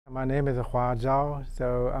My name is Hua Zhao,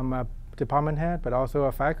 so I'm a department head, but also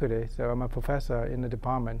a faculty, so I'm a professor in the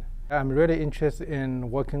department. I'm really interested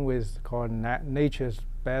in working with called nature's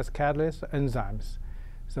best catalyst, enzymes.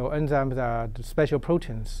 So enzymes are the special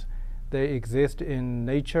proteins. They exist in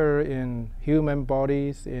nature, in human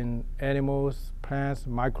bodies, in animals, plants,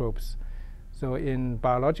 microbes. So in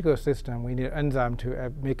biological system, we need enzyme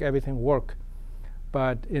to make everything work.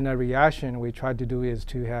 But in a reaction, we try to do is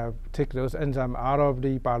to take those enzymes out of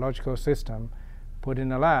the biological system, put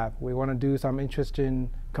in a lab. We want to do some interesting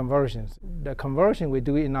conversions. The conversion we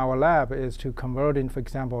do in our lab is to convert in, for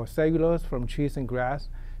example, cellulose from trees and grass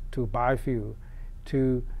to biofuel,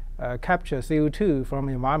 to capture CO2 from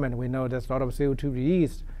the environment. We know there's a lot of CO2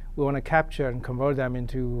 released. We want to capture and convert them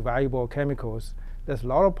into valuable chemicals. There's a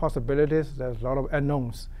lot of possibilities. There's a lot of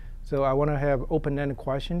unknowns. So I want to have open-ended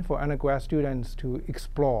questions for undergrad students to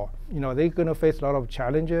explore. They're going to face a lot of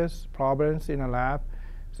challenges, problems in a lab.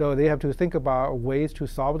 So they have to think about ways to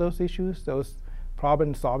solve those issues, those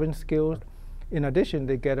problem-solving skills. In addition,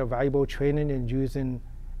 they get a valuable training in using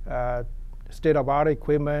state-of-the-art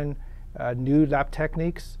equipment, new lab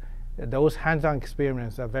techniques. Those hands-on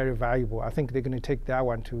experiences are very valuable. I think they're going to take that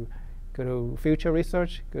one to go to future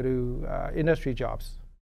research, go to industry jobs.